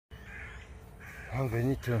Am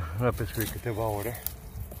venit la Pescuit câteva ore.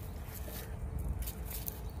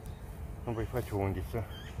 Îmi voi face o undiță.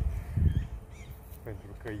 Pentru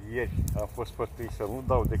că ieri a fost sfătuit să nu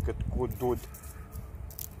dau decât cu dud.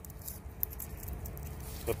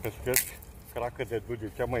 Să pescuiesc cracă de dud, e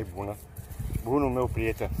cea mai bună. Bunul meu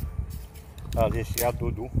prieten a zis, ia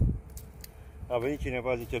dudu. A venit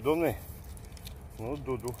cineva, zice, domne, nu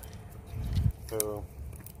dudu,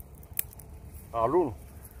 alun.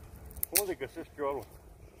 Unde găsesc eu alun?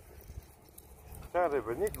 Și-am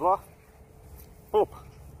revenit la plop.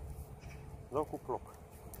 Dau cu plop.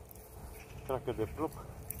 Cracă de plop.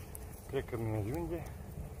 Cred că mi ajunge.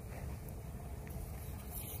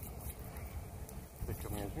 Cred că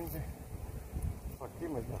mi ajunge. Fac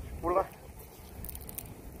imediat spula.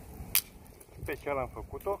 Special am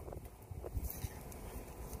făcut-o.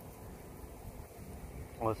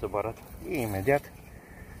 O să vă arăt imediat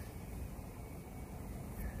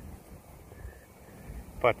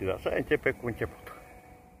partida. Să începe cu începutul.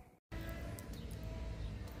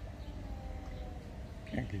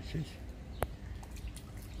 Ia găsești.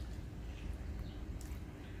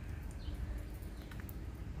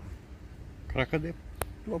 Cracă de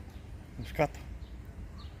plop uscată.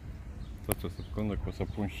 Tot o secundă că o să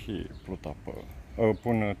pun și pluta pe...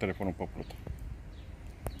 pun telefonul pe plută.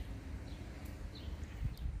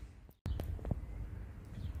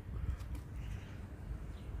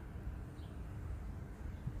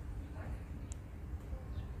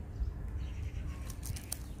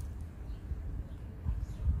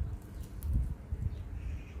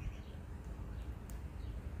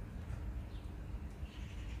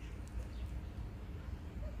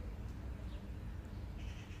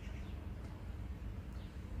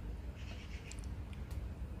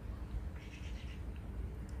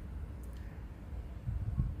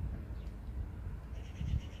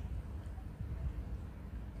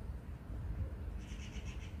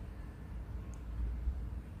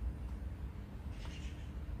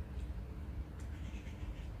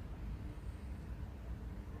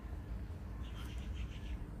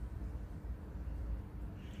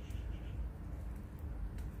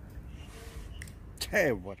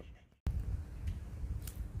 Ce vorbe?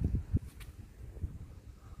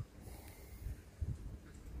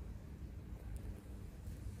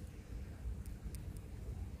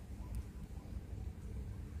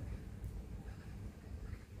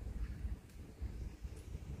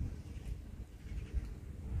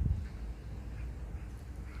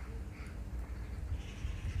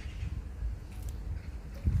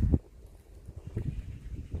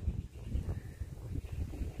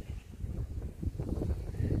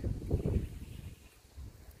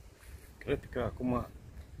 Cred că acum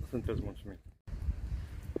sunteți mulțumit.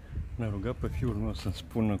 Mi-a rugat pe fiul meu să-mi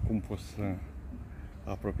spună cum pot să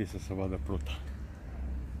apropii să se vadă pluta.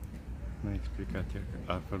 Mi-a explicat el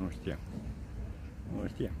că altfel nu știam. Nu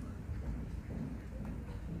știam.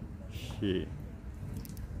 Și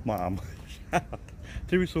mamă,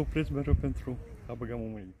 trebuie să opresc mereu pentru a băga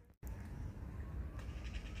mâinile.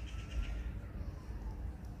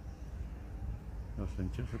 O să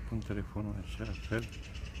încerc să pun telefonul așa, fel,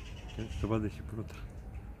 să vadă și pluta.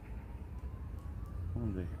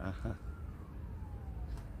 Unde e? Aha.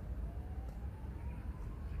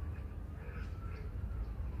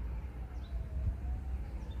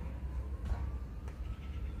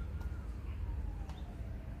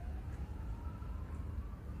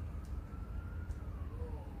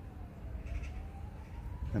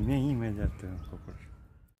 Îmi ia imediat cocoșul.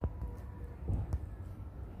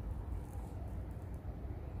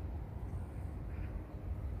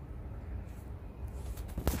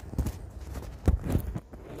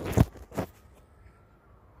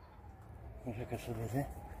 Așa că se vede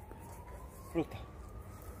pluta.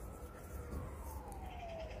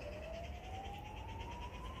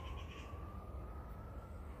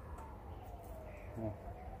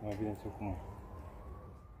 Mai bine să o cum.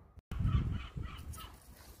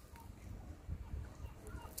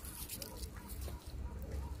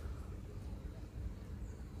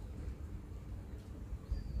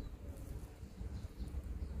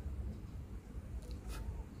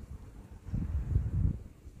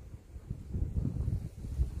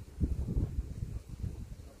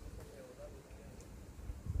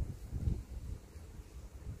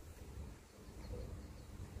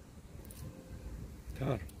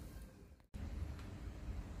 Dar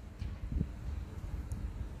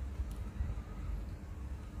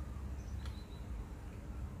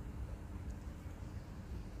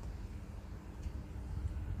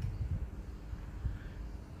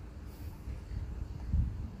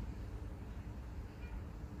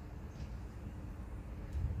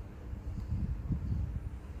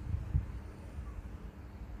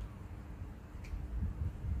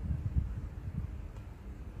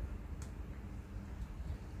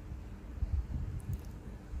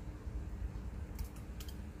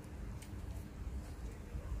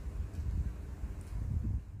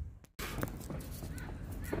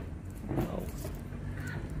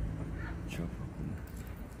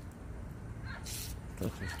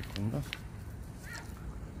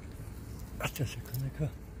Uite, se conecă.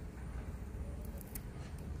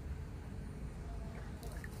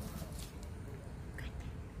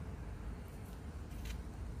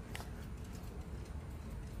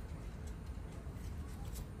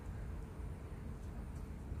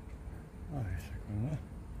 Hai, secundă.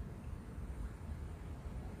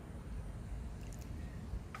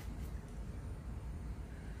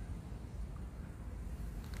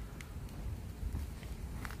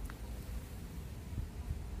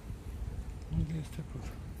 Unde este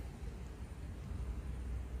putul?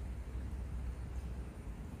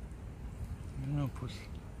 Nu am pus.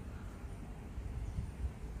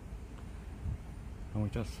 Am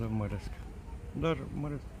uitat să măresc. Dar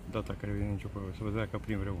măresc data care vine nicio problemă, să vedea că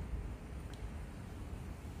prin vreo.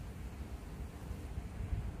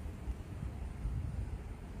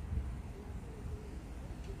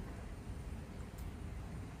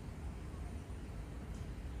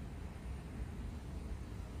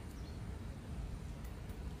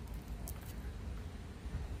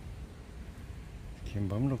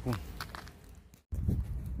 Schimbăm locul.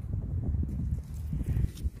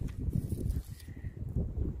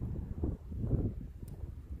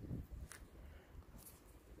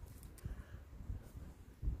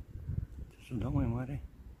 Să dau mai mare.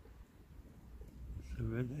 Se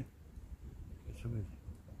vede. Se vede.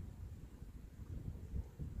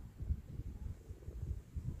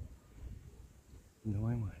 Dă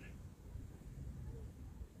mai mare.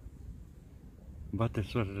 Bate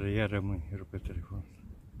soarele, iar rămâi, rupe telefonul.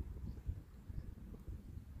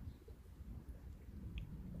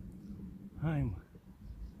 Hai, mă.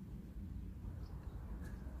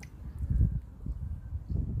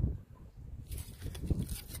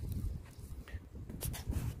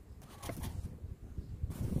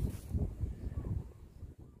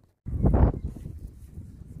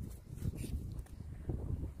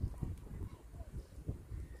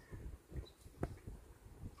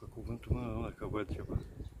 Pe cuvântul meu, dacă văd ceva.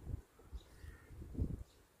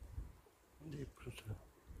 Unde-i plută?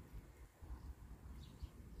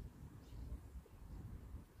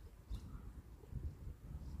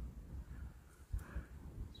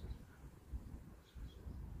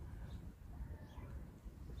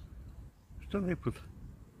 Și unde-i plută?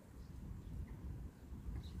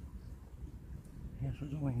 Ia să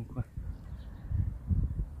dau mai încoa.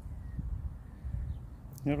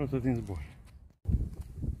 Ia luat-o din zbor.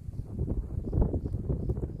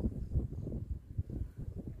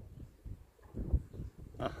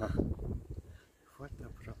 Aha. Foarte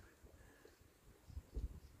aproape.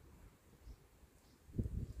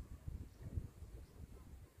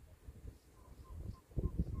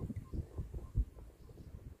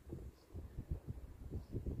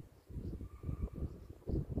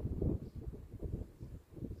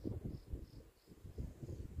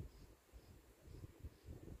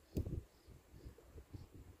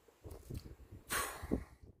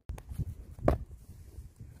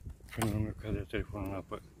 Până nu mi cade telefonul în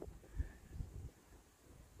apă.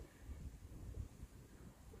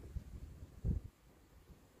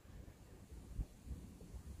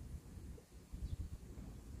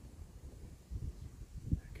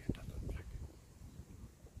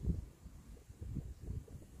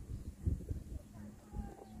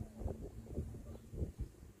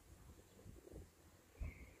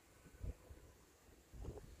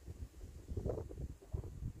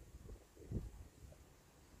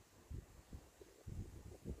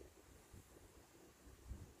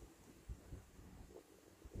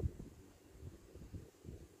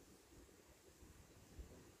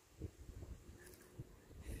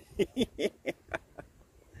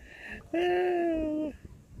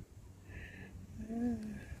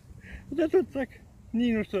 Da tot țac.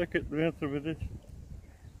 Nici nu știu dacă dumneavoastră vedeți.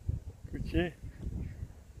 Cu ce?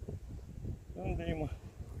 Unde-i, mă?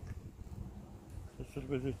 Să-l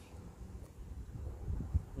vedeți.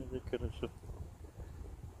 Vede că răsă.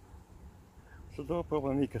 Să dau pe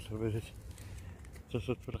apa mică să-l vedeți. Să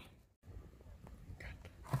sătura.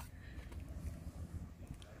 Gata.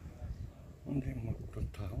 Unde-i, mă,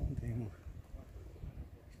 pluta? Unde-i, mă?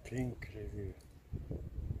 Este incredibil.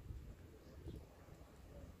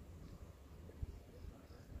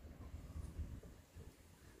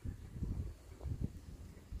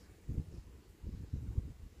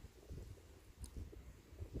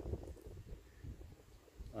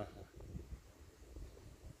 Aha.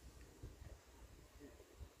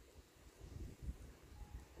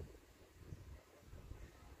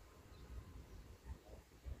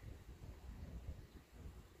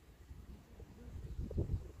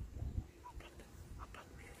 Apată.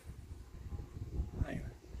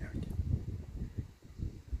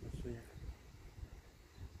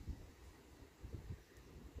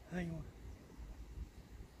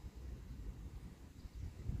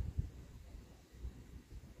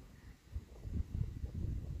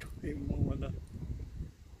 Ei, mamă, da.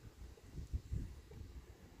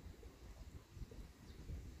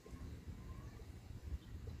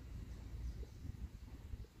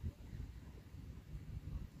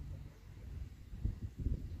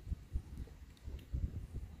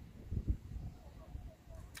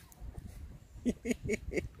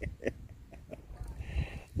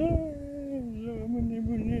 Rămâne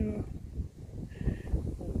bunelor.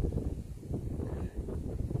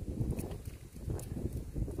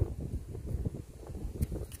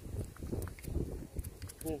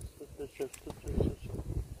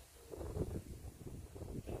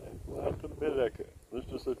 Atât beleacă. Nu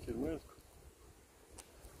știu să filmez.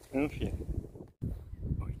 În fine.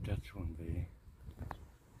 Uitați unde e.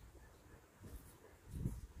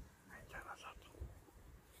 Aici a lăsat-o.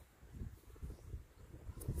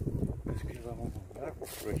 Pescuit la mână. Dacă o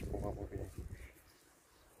promești cum am vorbit.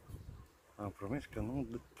 Am promis că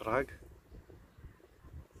nu trag.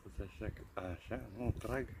 Așa, nu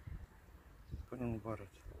trag până nu vă arăt.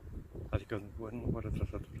 Adică nu vă arăt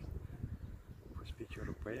trăsătura. Am pus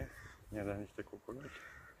piciorul pe ea, mi-a dat niște cocoloși.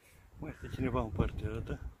 Mai este cineva în partea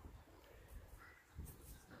altă.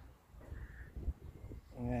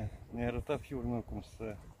 Mi-a arătat fiul meu cum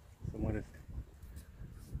să măresc.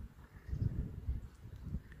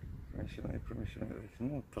 Și n-ai promis și n-ai zis,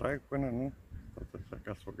 nu trag până nu, tot așa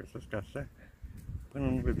ca să o găsesc așa, până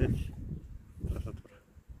nu vedeți trăsătura.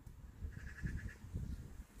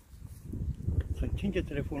 Să încinge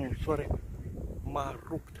telefonul, soare, m-a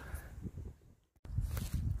rupt.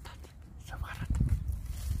 Să vă arăt.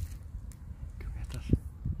 Că mi-a dat.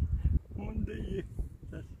 Unde e?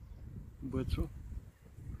 Bățul?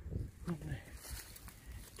 Unde e?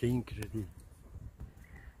 Ce incredibil.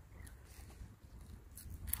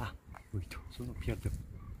 Uite, să nu pierdem.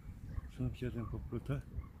 Să nu pierdem pe plută.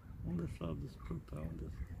 Unde s-a dus pluta?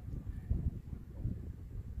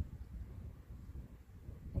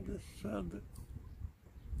 Unde s-a dus?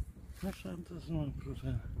 Nu s-a dus, mă,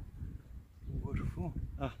 pluta. Vârful.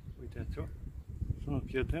 Uitați-o. Să nu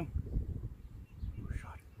pierdem.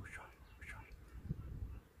 Ușor, ușor, ușor.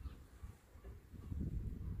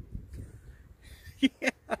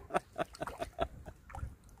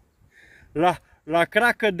 La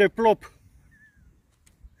cracă de plop.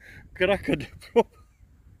 Craca de plop.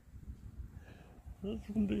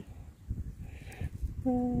 Unde-i?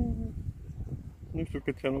 Nu știu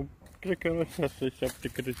câți ani, cred că la 6-7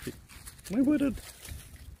 crește. Mai vă arăt.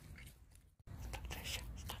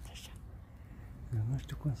 Stați așa. Eu nu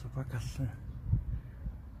știu cum să fac ca să...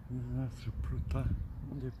 Noastră pluta.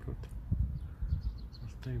 Unde e pluta?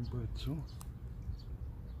 Asta e bățul.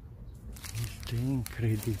 Este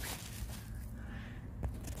incredibil.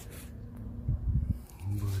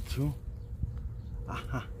 Bățul.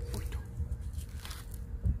 Aha, uite-o.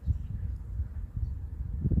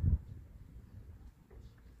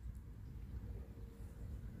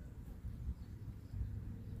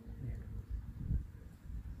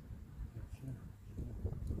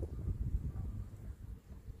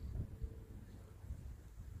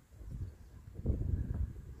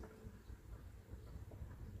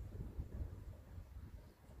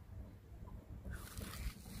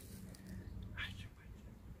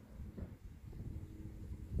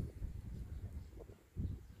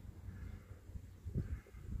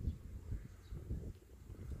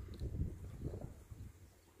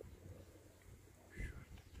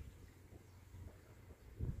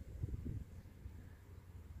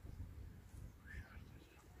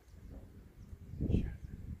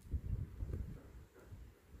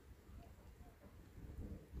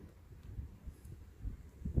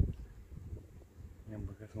 Mi-am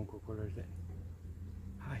băgat un cocolaj de...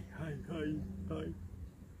 Hai!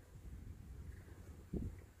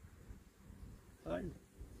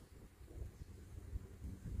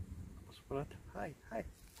 Am spălat? Hai!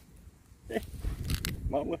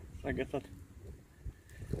 Mamă, s-a agățat.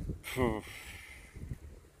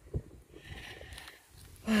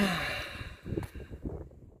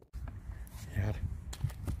 Iar.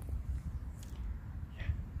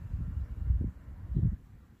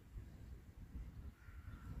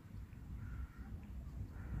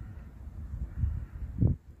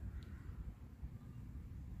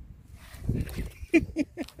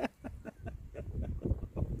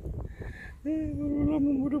 L-am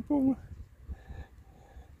omorât pe omul.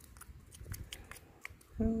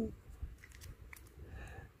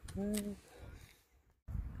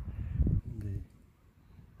 Unde-i?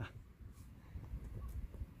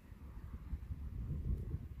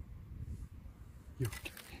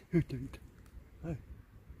 Uite. Hai.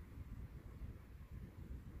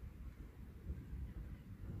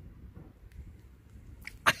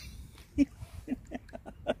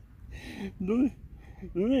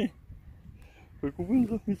 Doamne, pe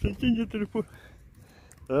cuvântul, mi se încinge telefon.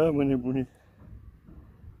 A, mă nebunit.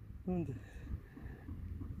 Unde?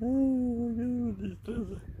 Mă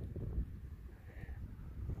distrează.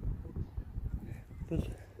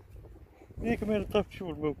 Bine că mi-a arătat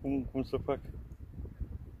fiul meu cum să fac.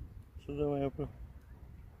 Să dau mai aproape.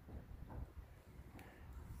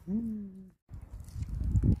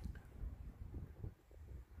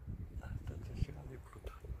 Asta e ceva de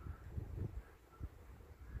plută.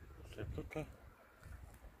 Asta e plută.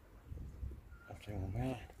 Asta e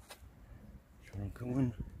umela. Și o aruncăm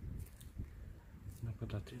în... Dacă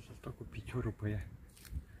dar trebuie să stau cu piciorul pe ea.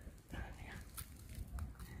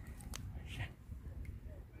 Așa.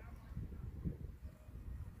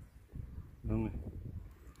 Dom'le,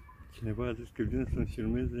 cineva a zis că vine să-mi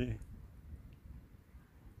filmeze...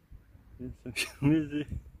 Să-mi filmeze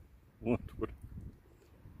motor.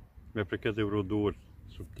 Mi-a plecat de vreo 2 ori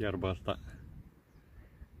sub iarba asta.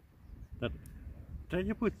 Dar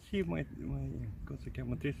trebuie puțin mai, cum se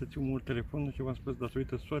cheamă, trebuie să ții mult telefonul și v-am spus,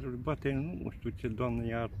 datorită soarelui, bate, nu știu ce doamnă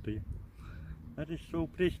e artă e. Are și se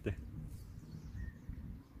oprește.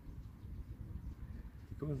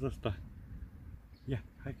 Cum să sta? Ia,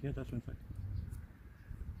 hai că i-a dat în sac.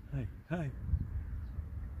 Hai.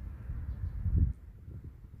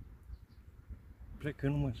 Plecă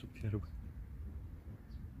numai sub iarbă.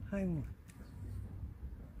 Hai, mă.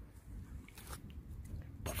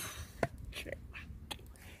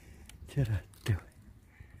 Ce rateu.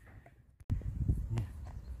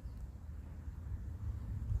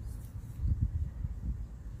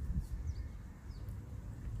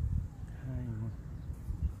 Hai, mă.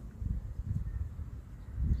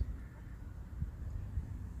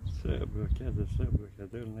 Se blochează,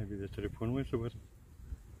 dă-l naibii de telefon, măi, să văd.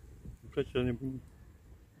 Îmi place la nebunie.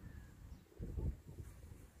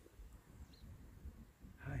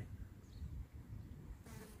 Hai.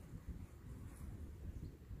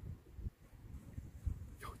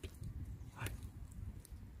 Hai.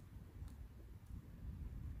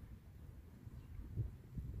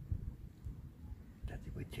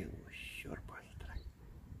 Uitați-vă ce ușor poate să trag.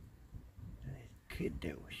 Cât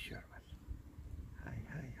de ușor poate. Hai.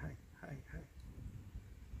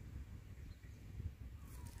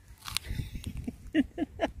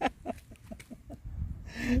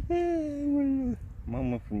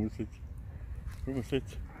 Mamă, frumusețe.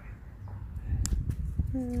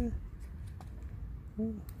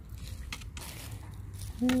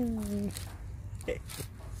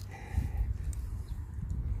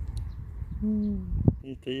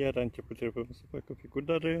 Uite, iar a început telefonul să facă ficuri,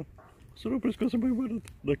 dar o să-l opresc, o să mai vă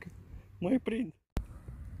arăt, dacă mai prind.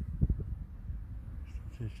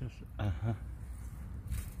 Aha.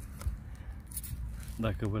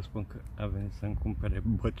 Dacă vă spun că a venit să-mi cumpere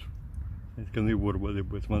bățul, zic că nu-i vorba de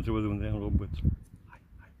băț, m-a întrebat de unde am luat bățul.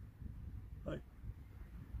 Hai.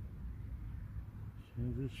 Și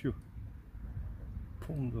am zis și eu.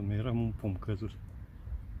 Pom, dom'le, eram un pom căzut.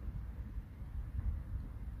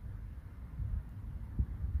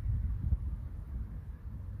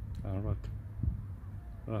 Am luat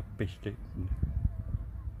la pește.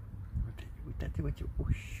 Uitați-vă ce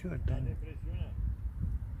ușor, dar...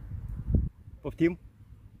 Poftim?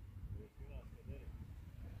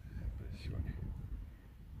 Presiune.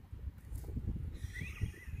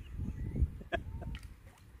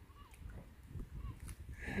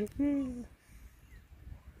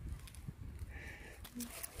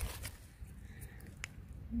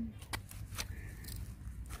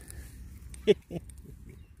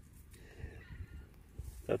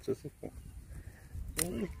 Stați o să fac.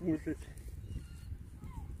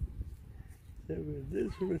 Să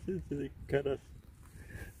vedeți frumusețe de caras.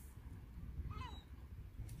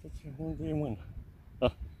 Stați unde e mâna.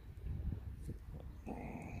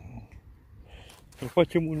 Să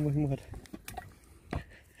facem mult mai mare.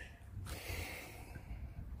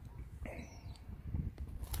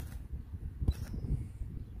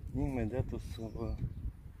 Imediat o să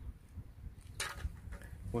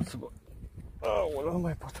vă... Aoleu, nu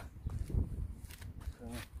mai pot.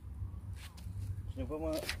 Cineva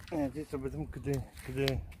mi-a zis să vedem cât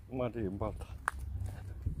de mare e balta.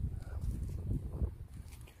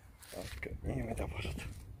 Că imediat vă arăt.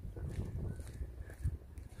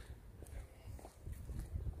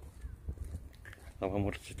 Am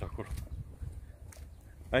amorțit acolo.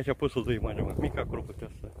 Aici a pus o doi mai mică, acolo putea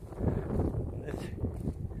să... Vedeți?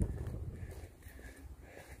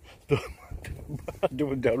 De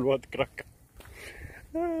unde a luat Craca.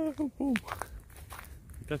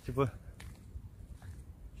 Uitați-vă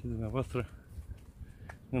și dumneavoastră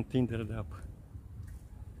întindere de apă.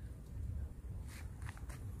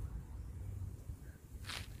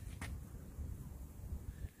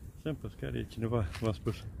 Semn Pescuit, e cineva, v-am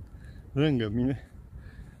spus, lângă mine.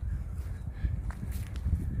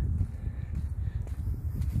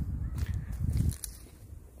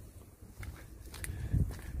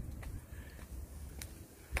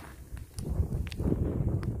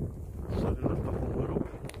 Soarele ăsta mă rup.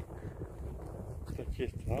 Asta ce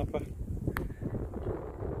este în apă.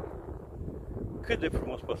 Cât de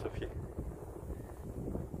frumos poate să fie.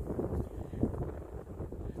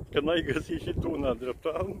 Că n-ai găsit și tu una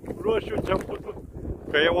dreaptă. Am luat și eu ce-am putut.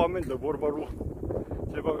 Că e oameni de vorba lui.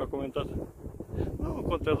 Ceva că a comentat. Nu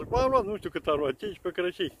contează. Am luat, nu știu cât am luat, 15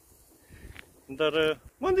 crăcii. Dar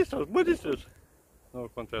mă distrez. Nu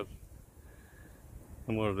contează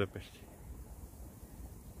numărul de pești.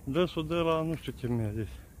 Dânsul de la, nu știu ce mi-a zis.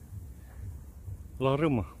 La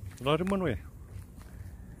râmă. La râmă nu e.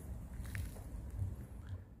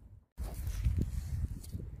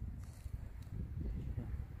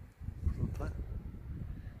 Fruta.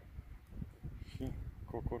 Și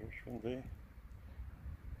cocoruș unde e.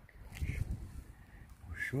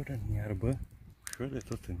 Ușor în iarbă. Ușor de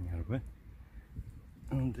tot în iarbă.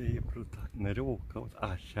 Unde e fruta. Mereu o caut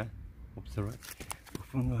așa. Observați. Pe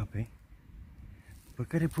fundul apei. Pe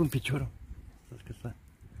care pun piciorul. Stați că sta.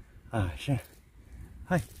 Așa.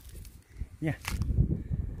 Hai. Ia.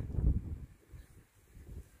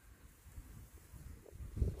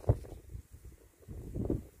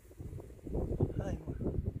 Hai, mă.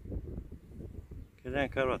 Credeam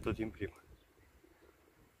că a luat-o din prima.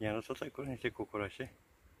 I-am lăsat acolo niște cocorașe.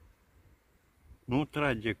 Nu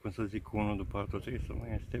trage, cum să zic, unul după altul. Trebuie să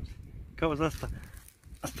mai aștepți. Cauza asta.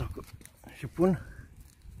 Asta acolo. Și pun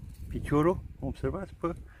piciorul, observați,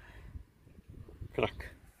 pe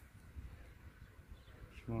crac.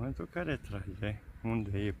 Și în momentul în care trage,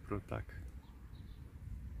 unde e protac,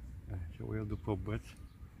 și o iau după băț, în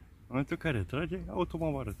momentul în care trage,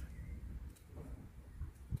 automat mă arătă.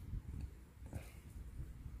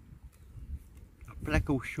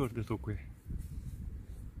 Pleacă ușor de tot cu ei.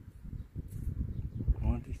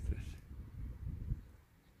 Mă distrez.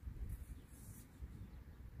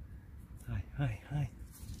 Hai, hai, hai.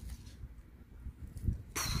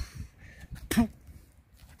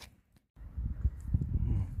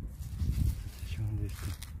 Și unde este?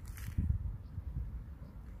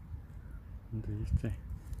 Unde este?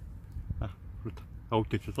 Ah, fruta.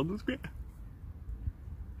 Uite ce s-a dus cu ea.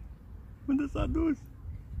 Unde s-a dus?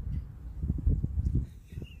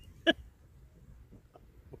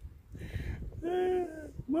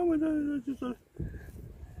 Mamă, da, ce s-a...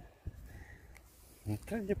 Îmi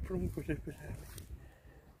trage pruncul și pe seara.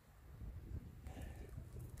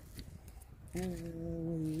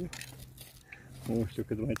 Nu știu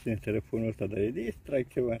cât mai ține telefonul ăsta, dar e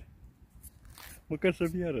distracție. Măcar să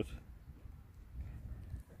vi arăt.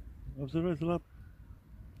 Observați la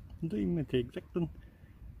 2 metri, exact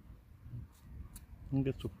în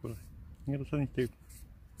gățuful ăla. Mi-a lăsat niște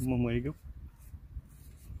mămăligă.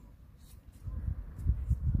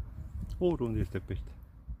 Oriunde este pește.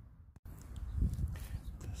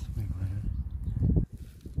 Să mai arăt.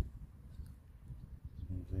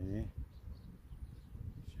 Unde e?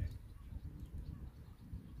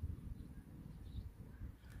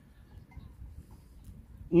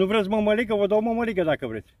 Nu vreți mămăligă? Vă dau mămăligă dacă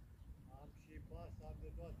vreți. Am și pasta, am de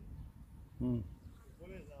toate.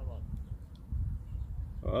 Pufuleț n-am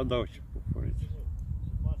luat. Dau și pufuleț.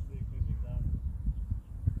 Pastă e credic, dar...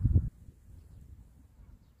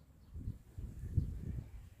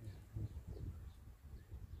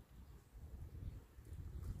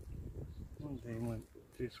 Unde e, mă?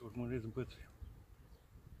 Trebuie să urmăresc bățul.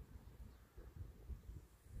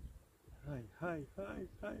 Hai, hai, hai,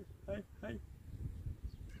 hai, hai, hai.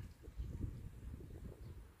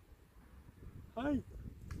 Hai!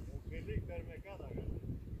 Un cârlic fermecat, dacă...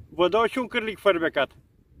 Vă dau și un cârlic fermecat.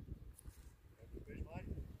 Pentru pești mari?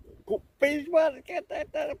 Cu pești mari, că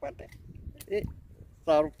tare, poate.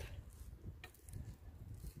 S-a rupt.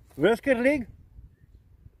 Vreți cârlig?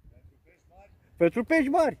 Pentru pești mari? Pentru pești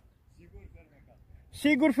mari. Sigur fermecat.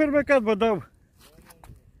 Sigur fermecat vă dau.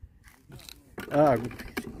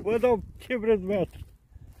 Vă dau ce vreți dumneavoastră.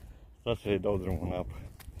 Stați să-i dau drumul în apă.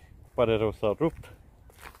 Pare rău, s-a rupt.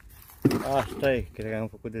 Asta e, cred că am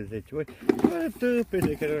făcut de 10 ori. Atât pe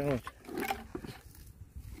de care am luat.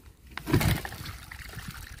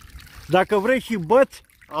 Dacă vrei și băți,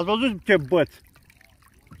 ați văzut ce băți?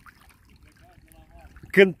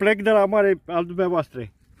 Când plec de la mare al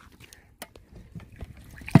dumneavoastră.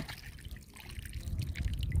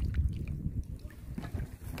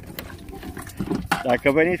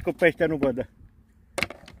 Dacă veniți cu pește, nu vă dă.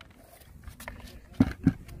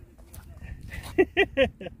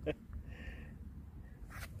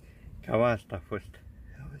 Cam asta a fost.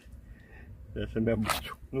 Trebuie să-mi ia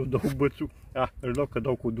bățul. Nu dau bățul. Îl dau că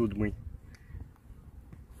dau cu dud mâini.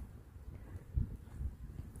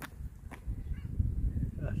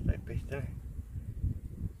 Asta e peștele.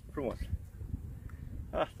 Frumos.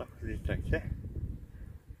 Asta cu distracție.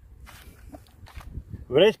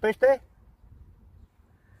 Vrei pește?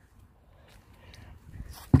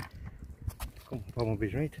 Cum am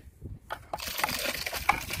obișnuit?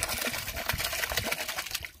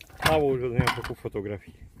 Aoleu, ne-am făcut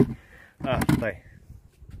fotografii. Asta e.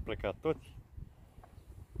 Plecat toți.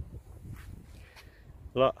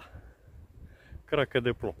 La Craca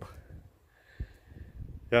de Plop.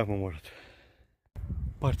 Ia mă omorât.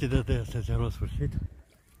 Partida de astăzi a luat sfârșit.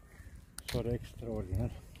 Soare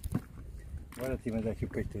extraordinar. Vă arăt imediat și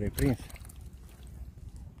peștele prins.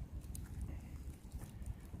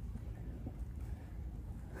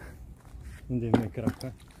 Unde e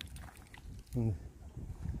Craca?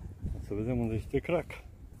 Să vedem unde este Craca.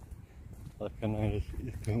 Dacă n-ai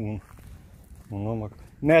un om acolo.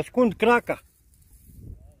 Ne ascund Craca!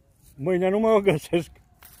 Mâine nu mai o găsesc.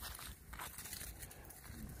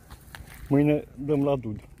 Mâine dăm la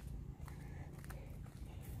dud.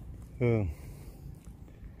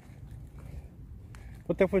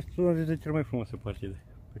 Poate a fost una dintre cele mai frumoase partide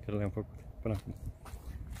pe care le-am făcut până acum.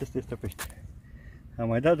 Asta este pește. Am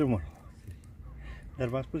mai dat drumul. Dar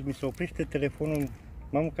v-am spus, mi se oprește telefonul,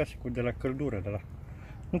 m-am mucat de la căldură, de la...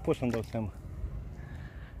 Nu pot să-mi dau seama.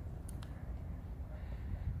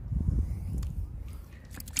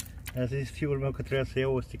 A zis fiul meu că trebuia să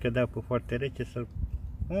iau o sticlă de apă foarte rece să-l...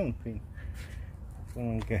 În fin.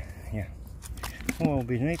 Încă, ia. Cum am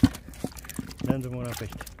obișnuit, dăm drumul la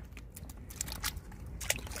pește.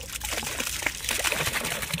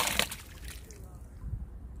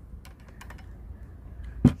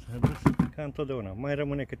 S-a dus ca întotdeauna, mai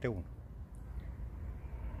rămâne câte unul.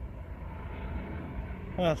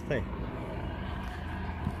 Asta e.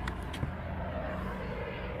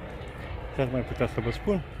 Ce ați mai putea să vă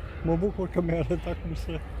spun? Mă bucur că mi-a arătat cum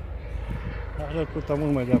să arăt pluta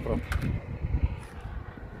mult mai de aproape.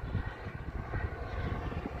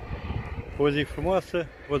 O zi frumoasă,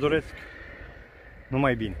 vă doresc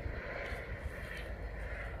numai bine.